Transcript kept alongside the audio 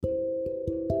Look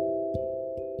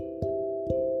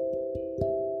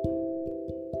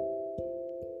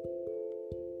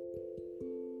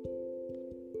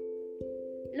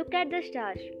at the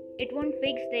stars. It won't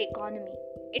fix the economy.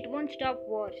 It won't stop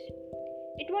wars.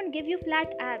 It won't give you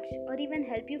flat abs or even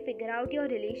help you figure out your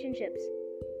relationships.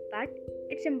 But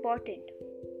it's important.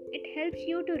 It helps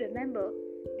you to remember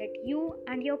that you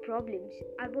and your problems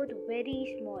are both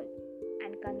very small,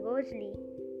 and conversely,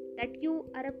 that you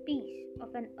are a piece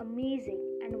of an amazing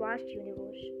and vast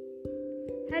universe.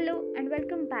 Hello, and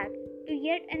welcome back to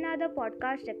yet another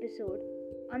podcast episode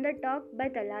on the Talk by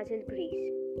Talazil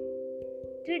Grace.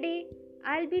 Today,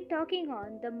 I'll be talking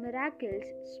on the miracles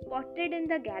spotted in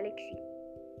the galaxy.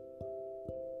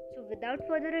 So, without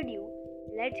further ado,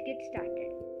 let's get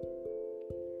started.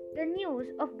 The news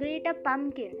of Greater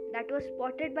Pumpkin that was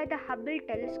spotted by the Hubble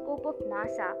telescope of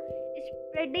NASA is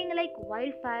spreading like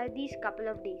wildfire these couple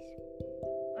of days.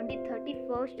 On the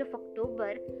 31st of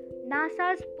October,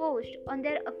 NASA's post on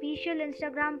their official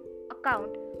Instagram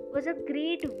account was a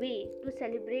great way to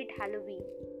celebrate Halloween.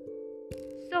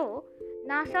 So,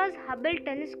 NASA's Hubble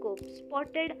telescope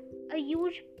spotted a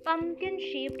huge pumpkin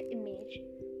shaped image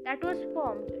that was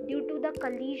formed due to the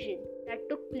collision that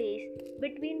took place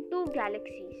between two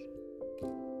galaxies.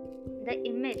 The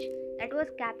image that was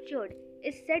captured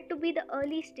is said to be the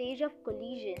early stage of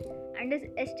collision and is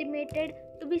estimated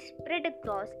to be spread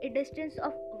across a distance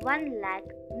of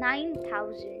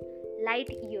 1,09,000 light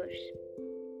years,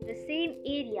 the same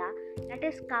area that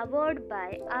is covered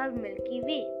by our Milky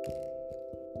Way.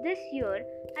 This year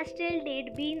has till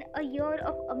date been a year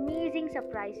of amazing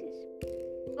surprises.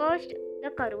 First, the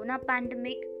corona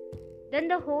pandemic, then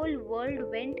the whole world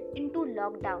went into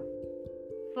lockdown.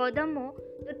 Furthermore,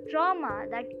 the trauma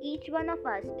that each one of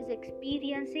us is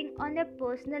experiencing on a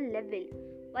personal level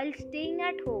while staying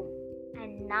at home,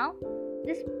 and now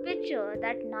this picture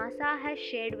that NASA has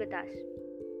shared with us,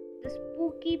 the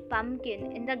spooky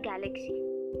pumpkin in the galaxy.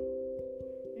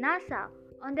 NASA,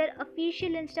 on their official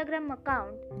Instagram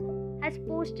account, has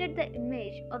posted the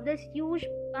image of this huge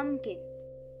pumpkin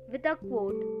with a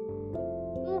quote,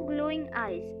 two glowing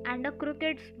eyes and a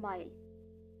crooked smile.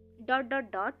 Dot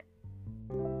dot dot.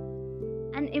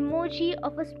 An emoji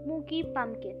of a spooky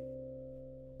pumpkin.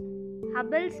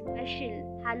 Hubble's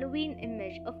special Halloween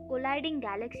image of colliding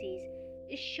galaxies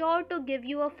is sure to give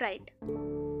you a fright.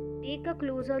 Take a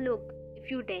closer look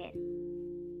if you dare.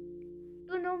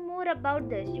 To know more about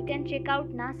this, you can check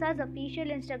out NASA's official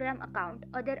Instagram account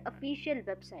or their official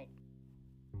website.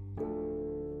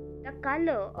 The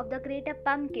color of the Greater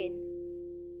Pumpkin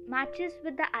matches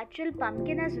with the actual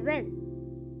pumpkin as well.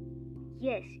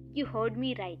 Yes, you heard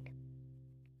me right.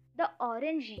 The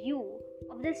orange hue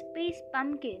of the space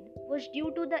pumpkin was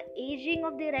due to the aging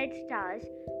of the red stars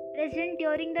present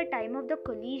during the time of the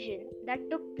collision that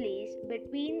took place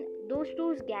between those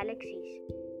two galaxies.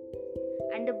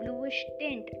 And the bluish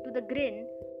tint to the green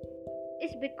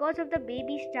is because of the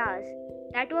baby stars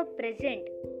that were present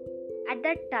at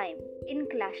that time in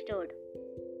clustered.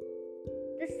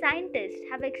 The scientists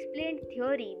have explained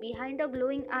theory behind the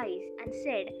glowing eyes and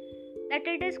said that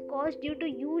it is caused due to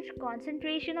huge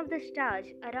concentration of the stars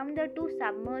around the two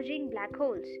submerging black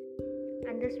holes,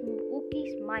 and the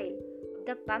spooky smile of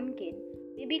the pumpkin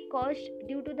may be caused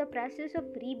due to the process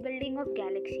of rebuilding of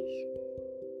galaxies.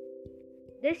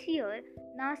 This year,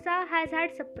 NASA has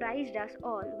had surprised us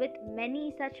all with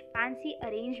many such fancy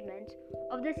arrangements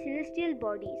of the celestial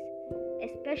bodies,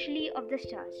 especially of the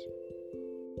stars.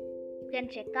 You can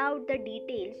check out the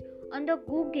details on the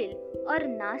Google or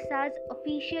NASA's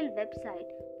official website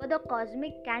for the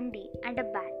cosmic candy and a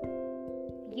bat.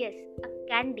 Yes, a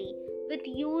candy with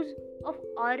use of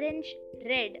orange,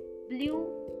 red, blue,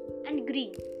 and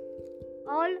green,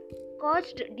 all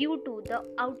caused due to the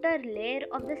outer layer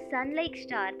of the sun-like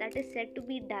star that is said to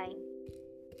be dying.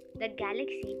 The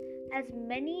galaxy has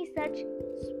many such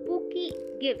spooky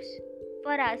gifts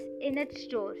for us in its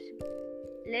stores.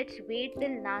 Let's wait till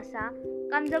NASA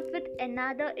comes up with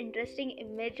another interesting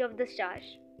image of the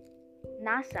stars.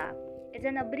 NASA is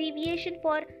an abbreviation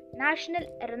for National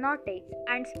Aeronautics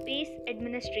and Space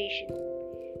Administration.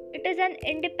 It is an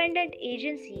independent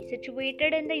agency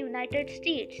situated in the United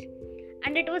States,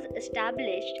 and it was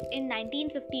established in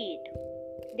 1958.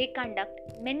 They conduct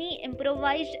many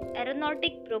improvised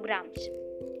aeronautic programs.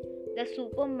 The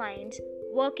superminds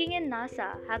working in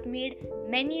NASA have made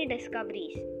many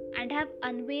discoveries and have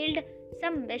unveiled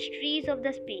some mysteries of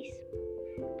the space.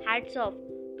 Hats off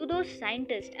to those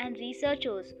scientists and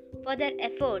researchers for their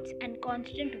efforts and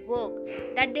constant work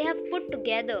that they have put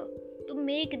together to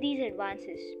make these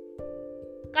advances.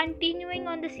 Continuing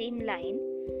on the same line,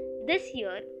 this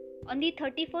year, on the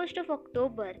 31st of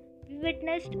October, we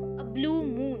witnessed a blue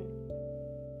moon.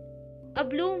 A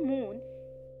blue moon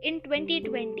in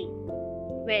 2020.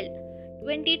 Well,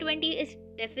 2020 is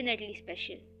definitely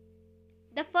special.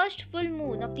 The first full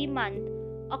moon of the month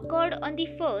occurred on the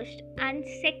 1st and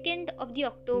 2nd of the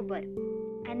October,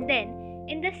 and then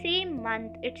in the same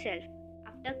month itself,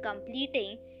 after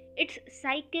completing its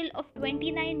cycle of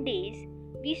 29 days,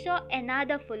 we saw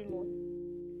another full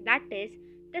moon. That is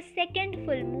the second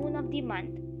full moon of the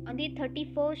month on the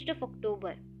 31st of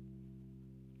October.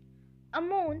 A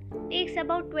moon takes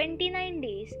about 29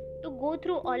 days to go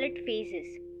through all its phases.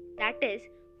 That is,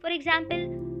 for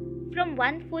example, from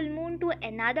one full moon to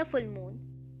another full moon.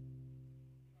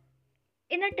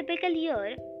 In a typical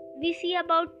year, we see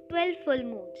about 12 full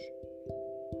moons,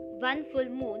 one full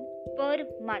moon per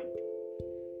month.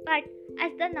 But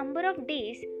as the number of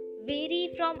days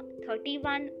vary from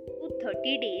 31 to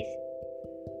 30 days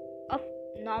of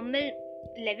normal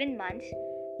 11 months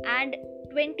and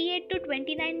 28 to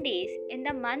 29 days in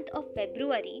the month of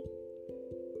February,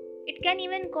 it can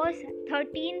even cause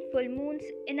 13 full moons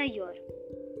in a year.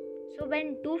 So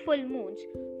when two full moons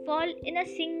fall in a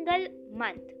single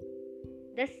month,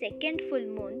 the second full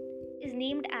moon is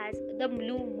named as the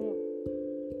blue moon.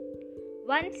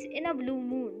 Once in a blue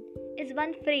moon is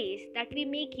one phrase that we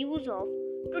make use of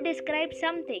to describe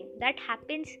something that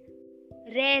happens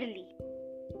rarely.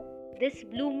 This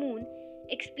blue moon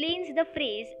explains the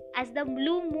phrase as the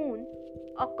blue moon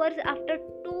occurs after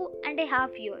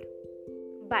 2.5 years.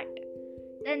 But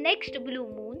the next blue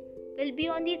moon will be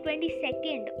on the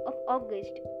 22nd of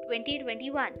August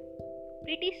 2021.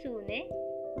 Pretty soon, eh?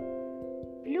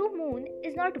 Blue moon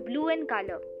is not blue in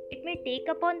color. It may take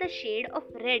upon the shade of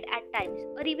red at times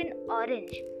or even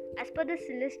orange as per the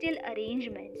celestial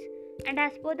arrangements and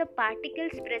as per the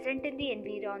particles present in the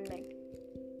environment.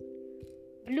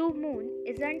 Blue moon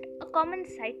isn't a common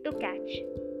sight to catch.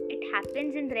 It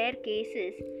happens in rare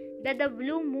cases that the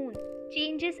blue moon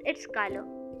changes its color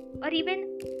or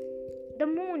even the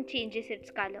moon changes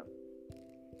its color.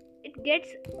 It gets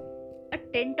a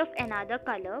tint of another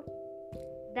color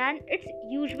than its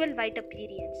usual white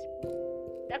appearance.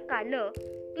 The color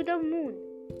to the moon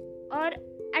or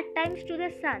at times to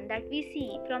the sun that we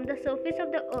see from the surface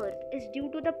of the earth is due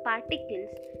to the particles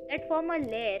that form a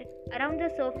layer around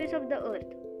the surface of the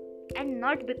earth and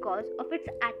not because of its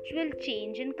actual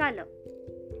change in color.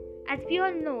 As we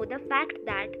all know, the fact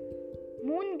that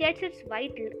moon gets its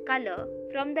white color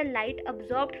from the light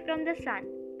absorbed from the sun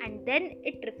and then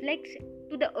it reflects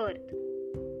to the earth.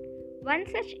 One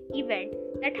such event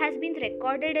that has been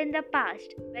recorded in the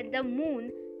past when the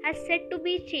moon has said to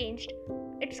be changed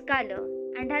its color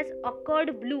and has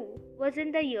occurred blue was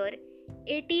in the year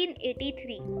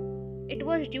 1883. It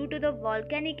was due to the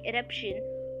volcanic eruption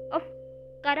of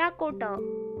Krakatoa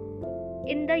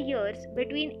in the years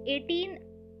between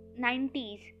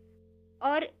 1890s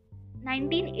or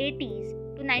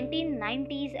 1980s to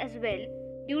 1990s as well,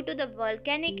 due to the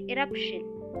volcanic eruption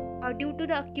or due to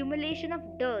the accumulation of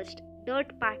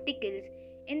dirt particles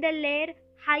in the layer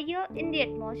higher in the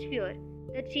atmosphere,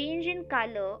 the change in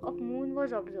color of moon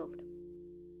was observed.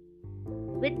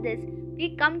 With this,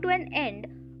 we come to an end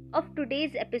of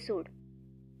today's episode.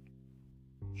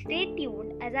 Stay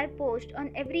tuned as I post on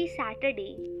every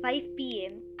Saturday 5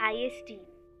 p.m. IST.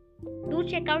 Do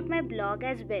check out my blog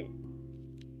as well,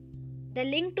 the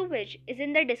link to which is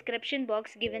in the description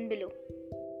box given below.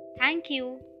 Thank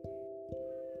you.